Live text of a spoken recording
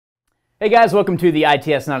Hey guys, welcome to the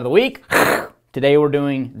ITS Knot of the Week. Today we're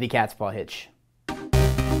doing the Cat's Paw Hitch.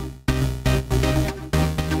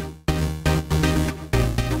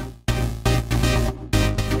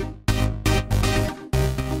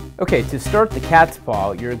 Okay, to start the cat's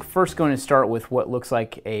paw, you're first going to start with what looks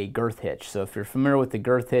like a girth hitch. So if you're familiar with the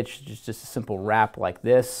girth hitch, it's just a simple wrap like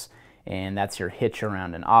this, and that's your hitch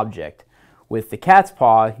around an object. With the cat's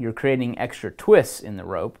paw, you're creating extra twists in the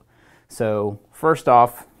rope. So first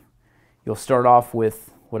off, you'll start off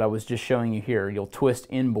with what I was just showing you here. You'll twist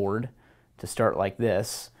inboard to start like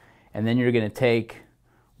this, and then you're going to take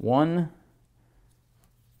 1,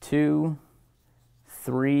 2,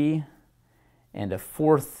 3, and a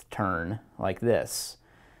 4th turn like this.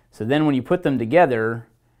 So then when you put them together,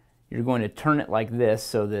 you're going to turn it like this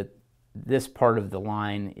so that this part of the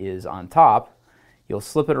line is on top. You'll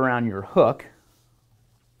slip it around your hook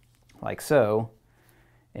like so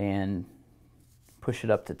and push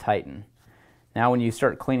it up to tighten. Now when you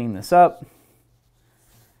start cleaning this up,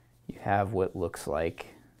 you have what looks like,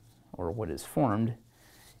 or what is formed,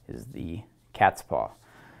 is the cat's paw.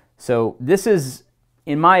 So this is,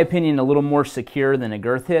 in my opinion, a little more secure than a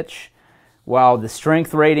girth hitch. While the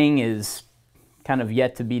strength rating is kind of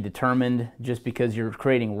yet to be determined, just because you're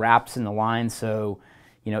creating wraps in the line, so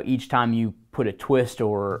each time you put a twist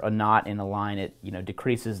or a knot in a line, it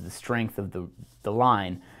decreases the strength of the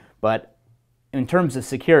line. But in terms of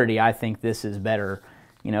security, I think this is better.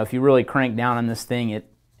 If you really crank down on this thing,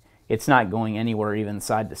 it's not going anywhere, even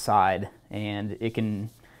side to side, and it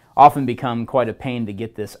can often become quite a pain to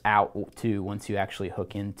get this out too once you actually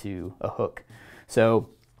hook into a hook. So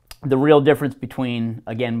the real difference between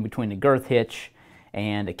a girth hitch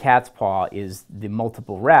and a cat's paw is the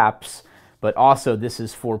multiple wraps, but also this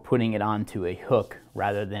is for putting it onto a hook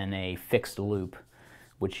rather than a fixed loop,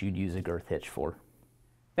 which you'd use a girth hitch for.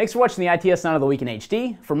 Thanks for watching the ITS Knot of the Week in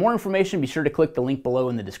HD. For more information, be sure to click the link below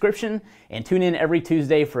in the description and tune in every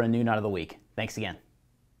Tuesday for a new Knot of the Week. Thanks again.